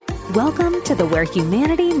Welcome to the Where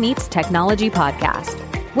Humanity Meets Technology podcast,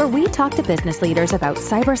 where we talk to business leaders about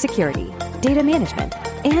cybersecurity, data management,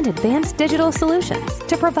 and advanced digital solutions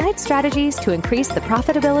to provide strategies to increase the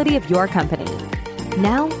profitability of your company.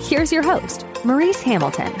 Now, here's your host, Maurice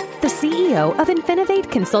Hamilton, the CEO of Infinovate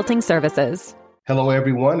Consulting Services. Hello,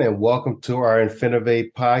 everyone, and welcome to our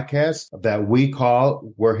Infinovate podcast that we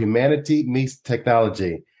call Where Humanity Meets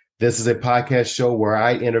Technology. This is a podcast show where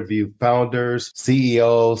I interview founders,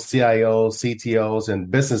 CEOs, CIOs, CTOs,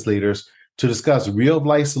 and business leaders to discuss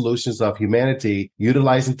real-life solutions of humanity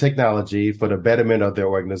utilizing technology for the betterment of their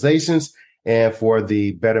organizations and for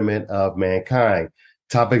the betterment of mankind.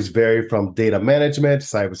 Topics vary from data management,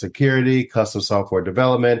 cybersecurity, custom software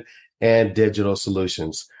development, and digital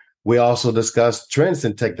solutions. We also discuss trends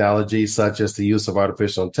in technology such as the use of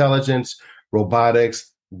artificial intelligence,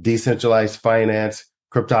 robotics, decentralized finance,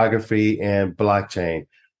 cryptography, and blockchain.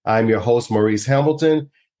 I'm your host, Maurice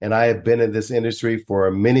Hamilton, and I have been in this industry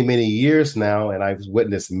for many, many years now, and I've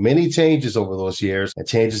witnessed many changes over those years and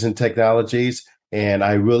changes in technologies, and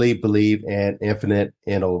I really believe in infinite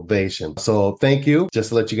innovation. So thank you. Just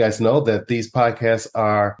to let you guys know that these podcasts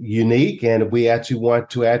are unique, and we actually want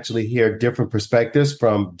to hear different perspectives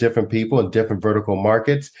from different people in different vertical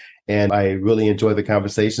markets. And I really enjoy the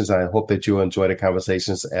conversations. I hope that you enjoy the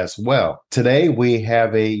conversations as well. Today, we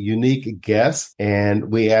have a unique guest, and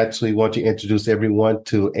we actually want to introduce everyone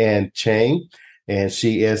to Cheng. And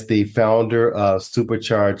she is the founder of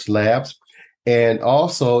Supercharged Labs. And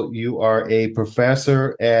also, you are a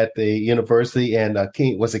professor at the university in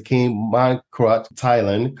King Mongkut,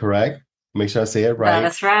 Thailand, correct? Make sure I say it right.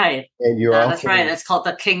 That's right. And you're That's right. It's called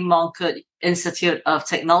the King Mongkut Institute of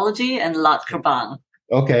Technology in Lat Krabang.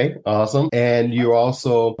 Okay, awesome. And you're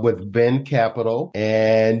also with Venn Capital,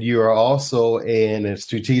 and you're also a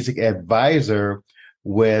strategic advisor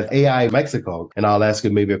with AI Mexico. And I'll ask you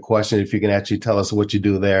maybe a question if you can actually tell us what you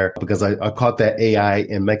do there, because I caught that AI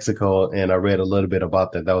in Mexico and I read a little bit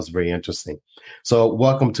about that. That was very interesting. So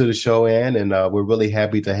welcome to the show, Ann, and we're really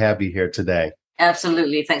happy to have you here today.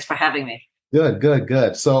 Absolutely. Thanks for having me.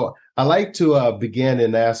 Good. So I'd like to begin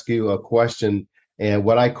and ask you a question, and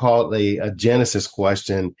what I call a Genesis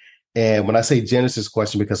question. And when I say Genesis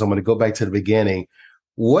question, because I'm going to go back to the beginning,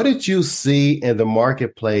 what did you see in the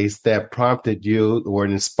marketplace that prompted you or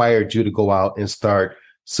inspired you to go out and start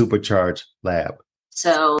Supercharged Lab?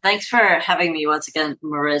 So thanks for having me once again,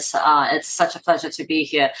 Maurice. It's such a pleasure to be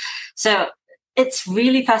here. So it's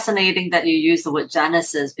really fascinating that you use the word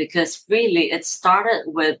Genesis, because really it started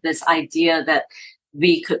with this idea that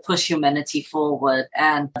we could push humanity forward.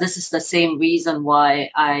 And this is the same reason why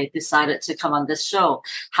I decided to come on this show.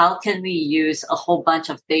 How can we use a whole bunch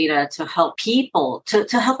of data to help people, to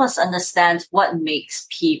help us understand what makes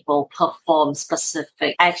people perform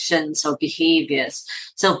specific actions or behaviors?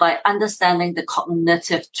 So by understanding the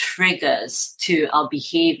cognitive triggers to our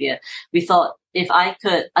behavior, we thought, if I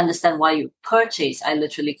could understand why you purchase, I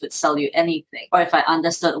literally could sell you anything. Or if I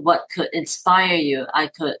understood what could inspire you, I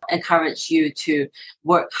could encourage you to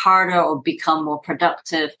work harder or become more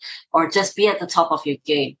productive or just be at the top of your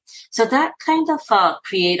game. So that kind of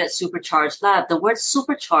created Supercharged Lab. The word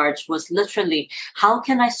supercharge was literally, how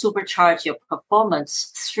can I supercharge your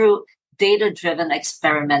performance through data-driven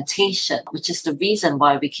experimentation, which is the reason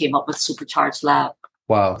why we came up with Supercharged Lab.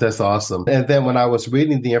 Wow, that's awesome. And then when I was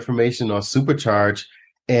reading the information on Supercharge,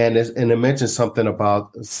 and it mentioned something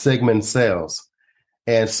about segment sales.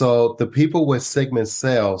 And so the people with segment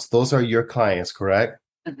sales, those are your clients, correct?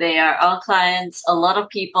 They are our clients. A lot of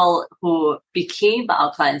people who became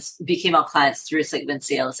our clients through segment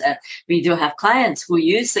sales. And we do have clients who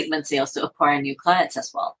use segment sales to acquire new clients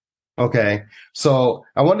as well. Okay. So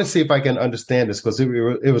I want to see if I can understand this, because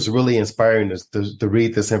it was really inspiring to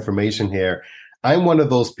read this information here. I'm one of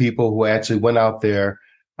those people who actually went out there.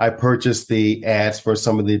 I purchased the ads for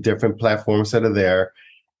some of the different platforms that are there.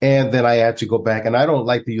 And then I actually go back, and I don't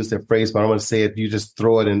like to use that phrase, but I'm going to say it. You just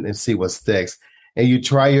throw it in and see what sticks. And you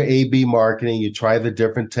try your A/B marketing, you try the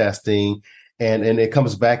different testing, and it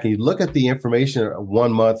comes back and you look at the information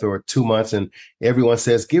 1 month or 2 months, and everyone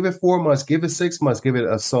says, give it 4 months, give it 6 months, give it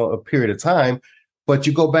a period of time. But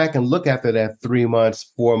you go back and look after that 3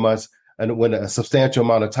 months, 4 months, and when a substantial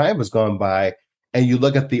amount of time has gone by, and you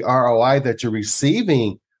look at the ROI that you're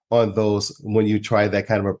receiving on those when you try that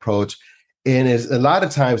kind of approach. And it's a lot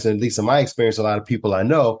of times, at least in my experience, a lot of people I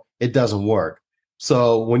know, it doesn't work.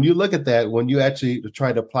 So when you look at that, when you actually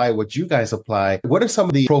try to apply what you guys apply, what are some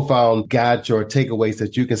of the profound gotcha or takeaways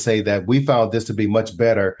that you can say that we found this to be much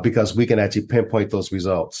better because we can actually pinpoint those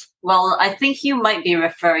results? Well, I think you might be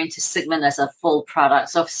referring to Segment as a full product.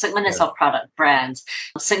 So Segment is our product brand.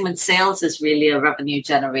 Segment Sales is really a revenue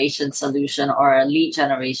generation solution or a lead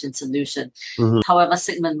generation solution. Mm-hmm. However,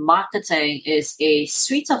 Segment Marketing is a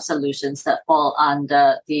suite of solutions that fall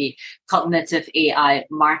under the cognitive AI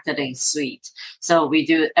marketing suite. So we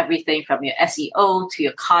do everything from your SEO to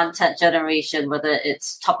your content generation, whether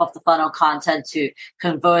it's top of the funnel content to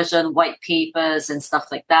conversion, white papers and stuff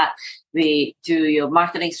like that. We do your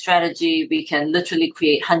marketing strategy. We can literally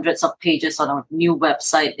create hundreds of pages on a new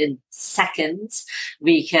website in seconds.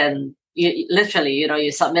 We can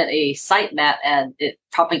you submit a sitemap and it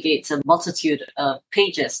propagates a multitude of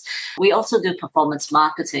pages. We also do performance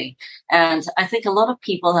marketing. And I think a lot of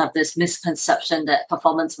people have this misconception that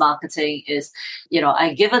performance marketing is,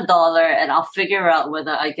 I give $1 and I'll figure out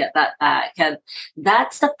whether I get that back. And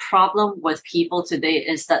that's the problem with people today,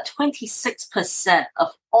 is that 26% of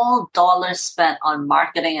all dollars spent on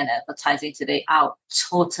marketing and advertising today are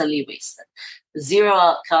totally wasted. Zero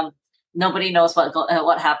outcome. Nobody knows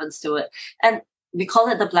what happens to it. And we call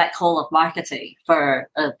it the black hole of marketing for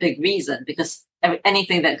a big reason, because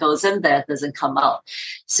anything that goes in there doesn't come out.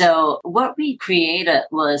 So what we created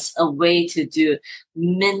was a way to do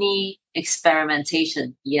mini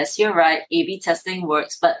experimentation. Yes, you're right. A/B testing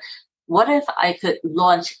works. But what if I could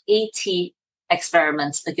launch 80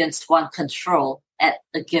 experiments against one control at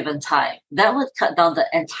a given time? That would cut down the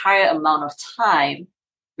entire amount of time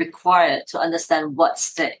required to understand what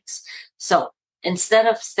sticks. So instead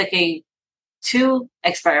of sticking 2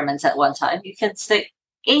 experiments at one time, you can stick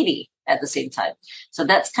 80 at the same time. So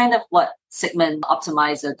that's kind of what Segment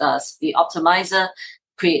Optimizer does. The optimizer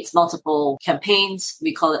creates multiple campaigns.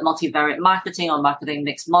 We call it multivariate marketing or marketing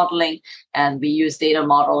mix modeling. And we use data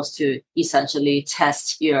models to essentially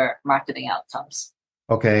test your marketing outcomes.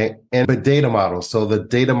 Okay. But data models. So the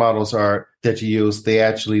data models that you use, they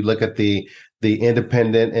actually look at the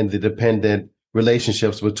independent and the dependent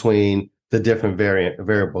relationships between the different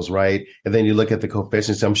variables, right? And then you look at the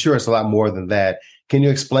coefficients. I'm sure it's a lot more than that. Can you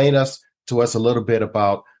explain to us a little bit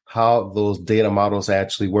about how those data models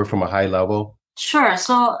actually work from a high level? Sure.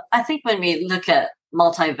 So I think when we look at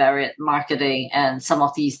multivariate marketing and some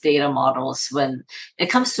of these data models, when it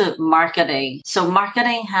comes to marketing, so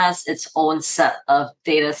marketing has its own set of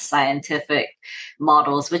data scientific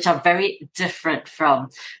models, which are very different from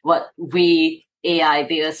what we AI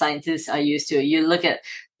data scientists are used to. You look at,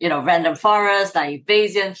 random forest, naive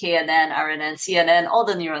Bayesian, KNN, RNN, CNN, all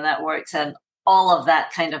the neural networks and all of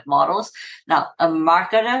that kind of models. Now, a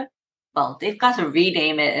marketer, well, they've got to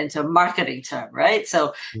rename it into a marketing term, right?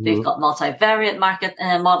 So they've got multivariate market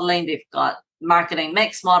modeling, they've got marketing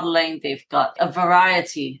mix modeling, they've got a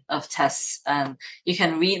variety of tests. And you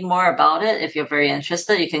can read more about it if you're very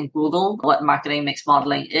interested. You can Google what marketing mix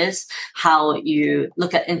modeling is, how you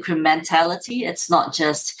look at incrementality. It's not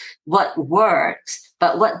just what works,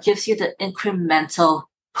 but what gives you the incremental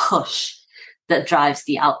push that drives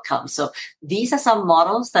the outcome. So these are some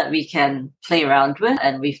models that we can play around with,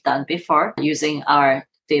 and we've done before using our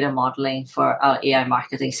data modeling for our AI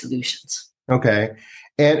marketing solutions. Okay.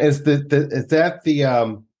 And is that the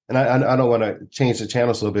and I don't want to change the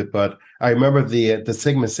channels a little bit, but I remember the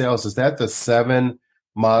Segment Sales, is that the 7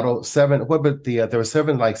 model, 7, what about there were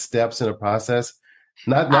 7 like steps in the process?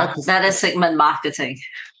 That is Segment Marketing.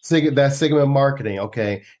 That's Segment Marketing,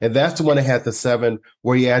 okay. And that's the one that had the 7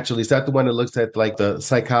 where you actually, is that the one that looks at like the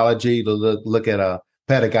psychology, to look at a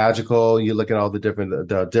pedagogical, you look at all the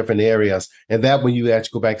different areas. And that when you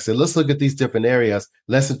actually go back and say, let's look at these different areas,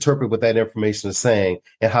 let's interpret what that information is saying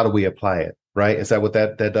and how do we apply it, right? Is that what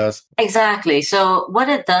that does? Exactly. So what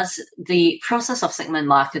it does, the process of Segment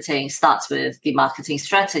Marketing starts with the marketing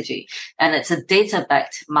strategy, and it's a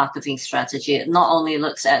data-backed marketing strategy. It not only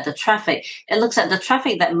looks at the traffic, it looks at the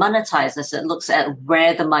traffic that monetizes, it looks at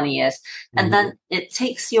where the money is, and then it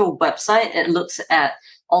takes your website, it looks at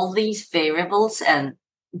all these variables and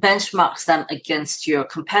benchmarks them against your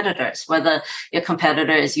competitors, whether your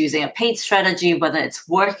competitor is using a paid strategy, whether it's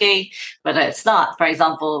working, whether it's not. For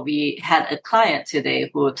example, we had a client today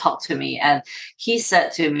who talked to me and he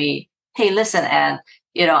said to me, hey, listen, Anne,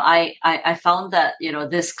 I found that,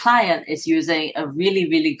 this client is using a really,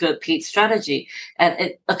 really good paid strategy and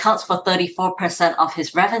it accounts for 34% of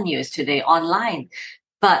his revenues today online.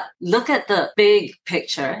 But look at the big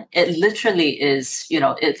picture. It literally is,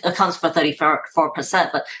 it accounts for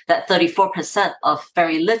 34%, but that 34% of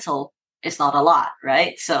very little is not a lot,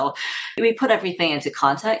 right? So we put everything into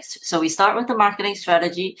context. So we start with the marketing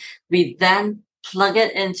strategy. We then plug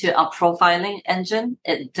it into our profiling engine.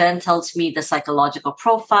 It then tells me the psychological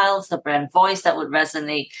profiles, the brand voice that would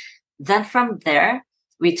resonate. Then from there,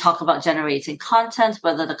 We talk about generating content,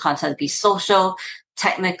 whether the content be social,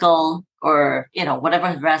 technical, or,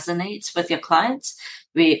 whatever resonates with your clients.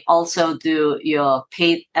 We also do your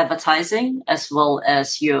paid advertising as well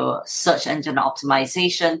as your search engine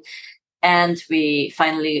optimization. And we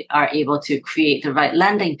finally are able to create the right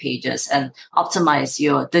landing pages and optimize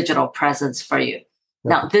your digital presence for you.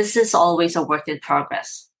 Now, this is always a work in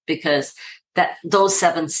progress because those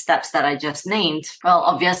 7 steps that I just named, well,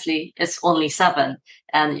 obviously it's only 7.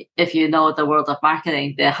 And if you know the world of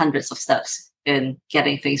marketing, there are hundreds of steps in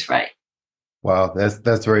getting things right. Wow,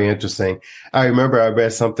 that's very interesting. I remember I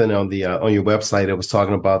read something on the on your website. It was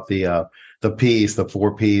talking about the P's, the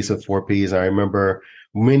 4 P's, the 4 P's. I remember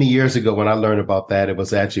many years ago when I learned about that, it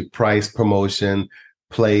was actually price, promotion,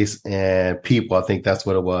 place, and people. I think that's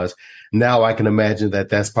what it was. Now I can imagine that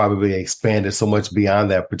that's probably expanded so much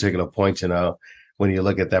beyond that particular point, when you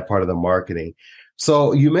look at that part of the marketing.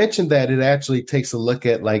 So you mentioned that it actually takes a look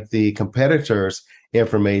at like the competitors'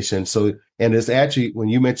 information. So, and it's actually, when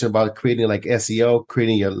you mentioned about creating like SEO,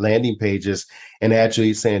 creating your landing pages and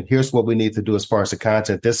actually saying, here's what we need to do as far as the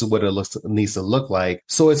content. This is what it needs to look like.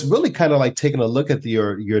 So it's really kind of like taking a look at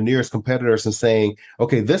your nearest competitors and saying,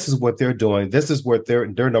 okay, this is what they're doing. This is what their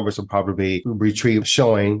numbers will probably retrieve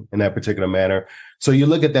showing in that particular manner. So you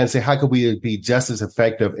look at that and say, how could we be just as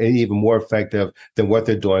effective and even more effective than what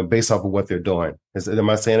they're doing based off of what they're doing? Am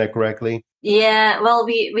I saying that correctly? Yeah, well,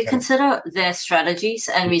 we consider their strategies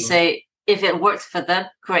and we say, if it works for them,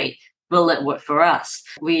 great. Will it work for us?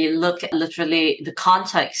 We look at literally the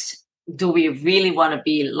context. Do we really want to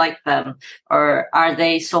be like them? Or are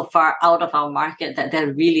they so far out of our market that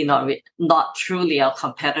they're really not truly our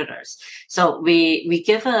competitors? So we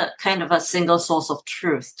give a kind of a single source of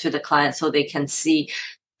truth to the client so they can see,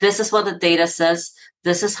 this is what the data says.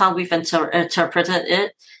 This is how we've interpreted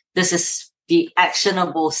it. This is the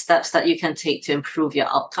actionable steps that you can take to improve your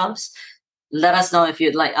outcomes. Let us know if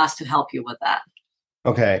you'd like us to help you with that.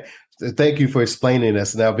 Okay. Thank you for explaining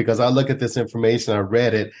this now, because I look at this information, I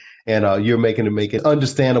read it, and you're making it make it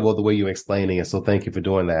understandable the way you're explaining it. So thank you for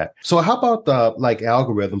doing that. So how about like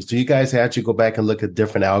algorithms? Do you guys actually go back and look at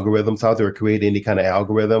different algorithms out there or create any kind of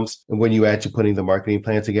algorithms? And when you actually putting the marketing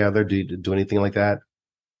plan together, do you do anything like that?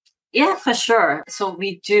 Yeah, for sure. So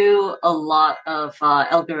we do a lot of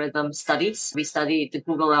algorithm studies. We study the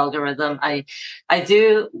Google algorithm. I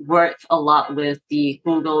do work a lot with the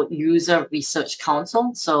Google User Research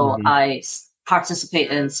Council. So I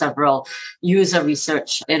participate in several user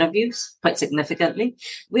research interviews quite significantly.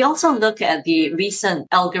 We also look at the recent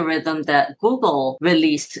algorithm that Google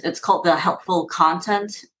released. It's called the Helpful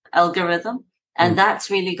Content algorithm. And that's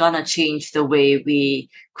really going to change the way we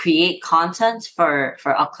create content for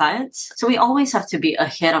our clients. So we always have to be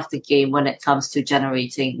ahead of the game when it comes to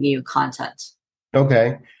generating new content.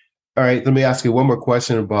 Okay. All right. Let me ask you one more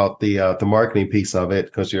question about the marketing piece of it,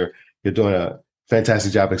 because you're doing a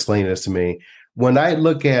fantastic job explaining this to me. When I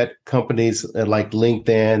look at companies like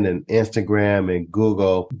LinkedIn and Instagram and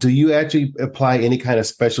Google, do you actually apply any kind of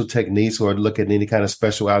special techniques or look at any kind of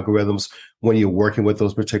special algorithms when you're working with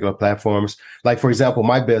those particular platforms? Like, for example,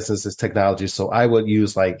 my business is technology, so I would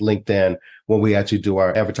use like LinkedIn when we actually do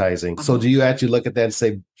our advertising. So do you actually look at that and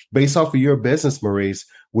say, based off of your business, Maurice,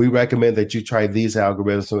 we recommend that you try these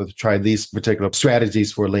algorithms or try these particular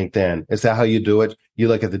strategies for LinkedIn? Is that how you do it? You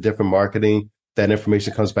look at the different marketing, that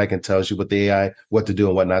information comes back and tells you with the AI what to do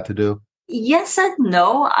and what not to do? Yes and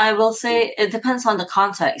no. I will say it depends on the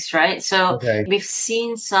context, right? So we've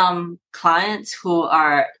seen some clients who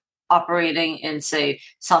are operating in, say,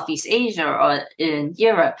 Southeast Asia or in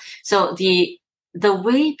Europe. So the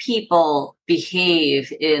way people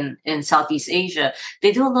behave in Southeast Asia,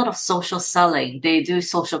 they do a lot of social selling. They do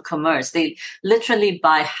social commerce. They literally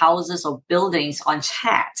buy houses or buildings on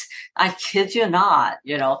chat. I kid you not,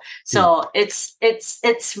 So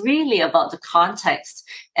it's really about the context,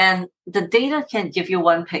 and the data can give you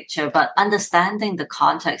one picture, but understanding the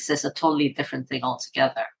context is a totally different thing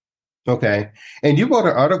altogether. Okay. And you wrote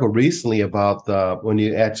an article recently about when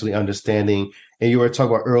you actually understanding, and you were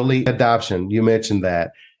talking about early adoption. You mentioned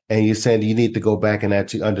that, and you said you need to go back and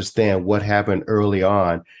actually understand what happened early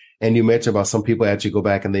on. And you mentioned about some people actually go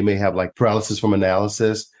back and they may have like paralysis from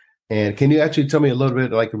analysis. And can you actually tell me a little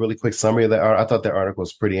bit, like a really quick summary of that? I thought that article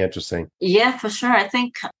was pretty interesting. Yeah, for sure. I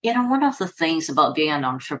think, one of the things about being an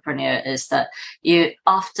entrepreneur is that you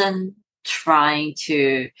often trying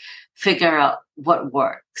to figure out what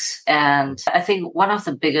works. And I think one of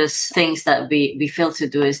the biggest things that we fail to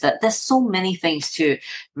do is that there's so many things to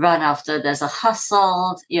run after. There's a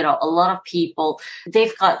hustle, a lot of people,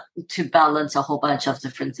 they've got to balance a whole bunch of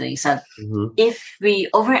different things. And if we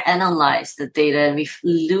overanalyze the data and we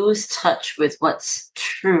lose touch with what's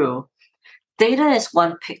true, data is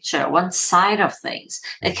one picture, one side of things.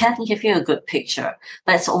 It can give you a good picture,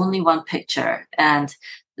 but it's only one picture. And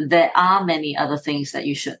there are many other things that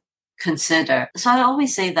you should consider. So I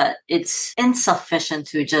always say that it's insufficient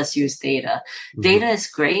to just use data. Data is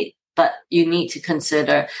great, but you need to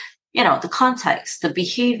consider, the context, the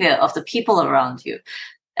behavior of the people around you.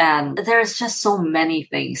 And there's just so many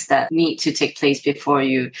things that need to take place before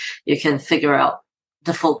you can figure out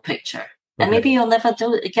the full picture. And maybe you'll never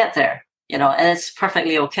get there, and it's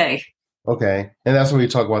perfectly okay. Okay. And that's when we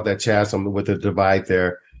talk about that chasm with the divide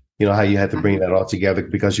there. How you have to bring that all together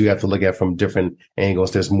because you have to look at it from different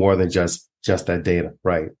angles. There's more than just that data,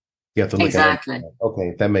 right? You have to look at it.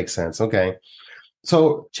 Okay, that makes sense. Okay.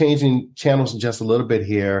 So changing channels just a little bit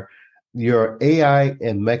here. Your AI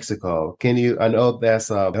in Mexico. I know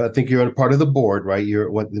that's, I think you're a part of the board, right?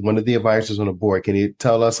 You're one of the advisors on the board. Can you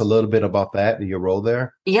tell us a little bit about that and your role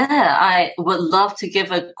there? Yeah, I would love to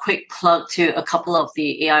give a quick plug to a couple of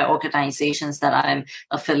the AI organizations that I'm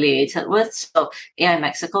affiliated with. So AI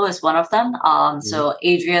Mexico is one of them. So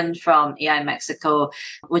Adrian from AI Mexico,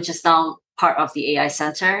 which is now part of the AI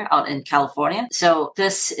Center out in California. So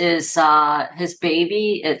this is his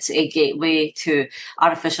baby. It's a gateway to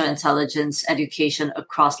artificial intelligence education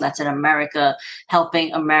across Latin America,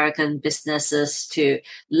 helping American businesses to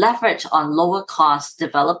leverage on lower cost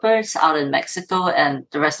developers out in Mexico and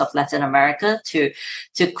the rest of Latin America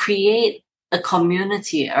to create a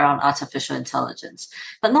community around artificial intelligence.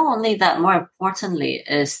 But not only that, more importantly,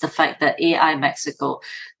 is the fact that AI Mexico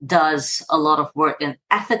does a lot of work in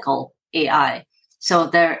ethical AI. So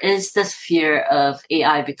there is this fear of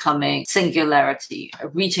AI becoming singularity,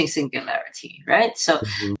 reaching singularity, right? So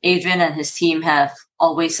Adrian and his team have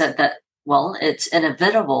always said that, well, it's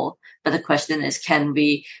inevitable, but the question is, can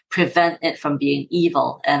we prevent it from being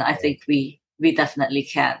evil? And I think we definitely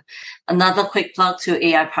can. Another quick plug to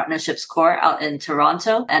AI Partnerships Core out in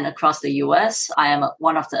Toronto and across the US. I am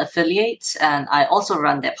one of the affiliates and I also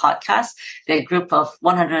run their podcast. They're a group of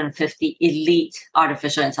 150 elite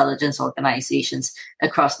artificial intelligence organizations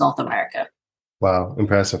across North America. Wow,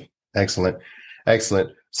 impressive. Excellent.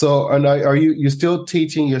 So are you still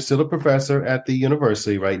teaching? You're still a professor at the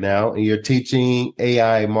university right now, and you're teaching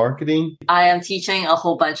AI marketing? I am teaching a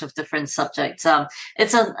whole bunch of different subjects.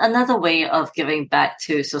 It's another way of giving back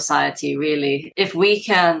to society, really. If we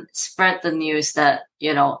can spread the news that,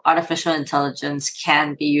 artificial intelligence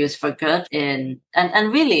can be used for good and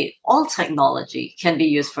really all technology can be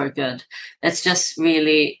used for good. It's just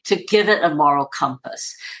really to give it a moral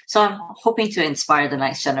compass. So I'm hoping to inspire the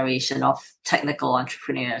next generation of technical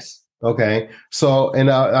entrepreneurs. Okay. So, and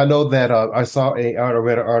I know that I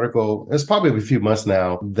read an article, it's probably a few months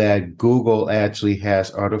now, that Google actually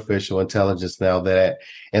has artificial intelligence now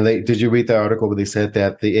did you read the article where they said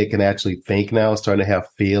that it can actually think now, it's starting to have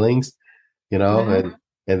feelings,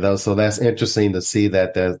 so that's interesting to see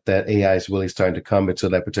that AI is really starting to come into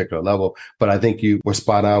that particular level. But I think you were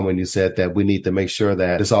spot on when you said that we need to make sure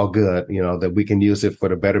that it's all good, that we can use it for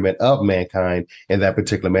the betterment of mankind in that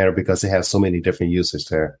particular manner because it has so many different uses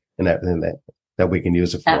there that we can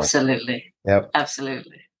use it for. Absolutely. Yep.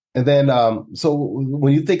 Absolutely. And then, so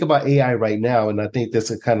when you think about AI right now, and I think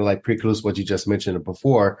this is kind of like precludes what you just mentioned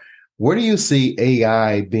before, where do you see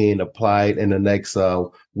AI being applied in the next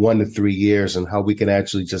 1 to 3 years and how we can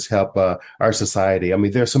actually just help our society? I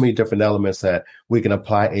mean, there's so many different elements that we can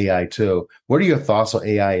apply AI to. What are your thoughts on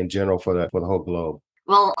AI in general for the whole globe?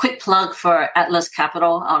 Well, quick plug for Atlas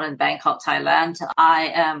Capital out in Bangkok, Thailand.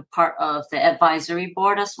 I am part of the advisory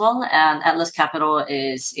board as well. And Atlas Capital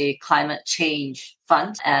is a climate change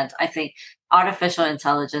fund. And I think artificial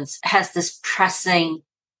intelligence has this pressing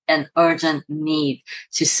and urgent need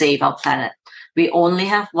to save our planet. We only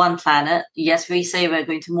have one planet. Yes, we say we're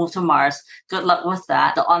going to move to Mars. Good luck with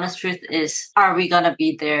that. The honest truth is, are we going to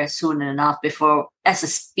be there soon enough before, as a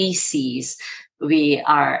species, we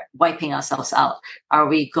are wiping ourselves out? Are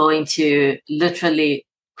we going to literally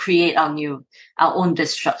create our own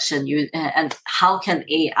destruction? And how can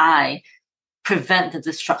AI prevent the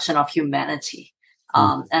destruction of humanity?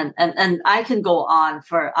 And I can go on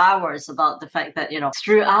for hours about the fact that,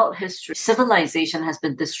 throughout history, civilization has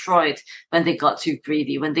been destroyed when they got too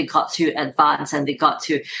greedy, when they got too advanced, and they got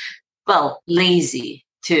too, lazy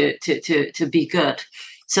to be good.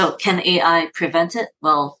 So can AI prevent it?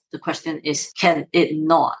 Well, the question is, can it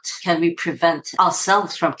not? Can we prevent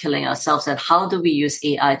ourselves from killing ourselves? And how do we use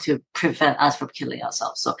AI to prevent us from killing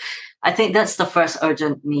ourselves? So I think that's the first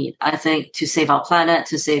urgent need. I think to save our planet,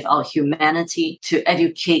 to save our humanity, to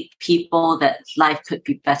educate people that life could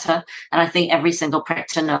be better. And I think every single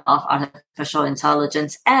practitioner of artificial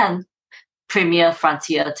intelligence and premier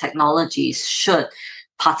frontier technologies should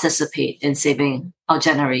participate in saving our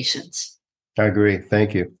generations. I agree.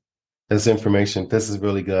 Thank you. This information, this is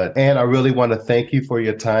really good. And I really want to thank you for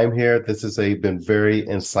your time here. This has been very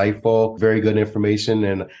insightful, very good information.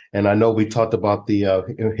 And I know we talked about the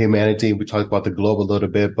humanity, we talked about the globe a little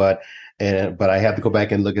bit, but I have to go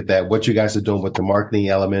back and look at that, what you guys are doing with the marketing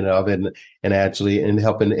element of it and actually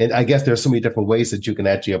helping. And I guess there's so many different ways that you can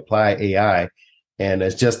actually apply AI. And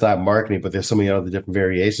it's just not marketing, but there's so many other different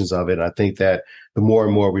variations of it. And I think that the more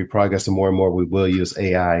and more we progress, the more and more we will use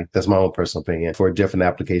AI. That's my own personal opinion for different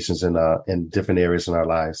applications in different areas in our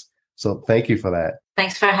lives. So thank you for that.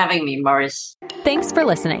 Thanks for having me, Maurice. Thanks for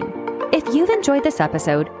listening. If you've enjoyed this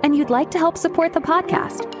episode and you'd like to help support the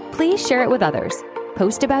podcast, please share it with others,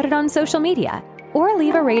 post about it on social media, or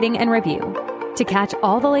leave a rating and review. To catch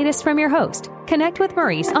all the latest from your host, connect with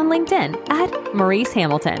Maurice on LinkedIn at Maurice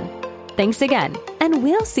Hamilton. Thanks again, and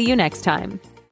we'll see you next time.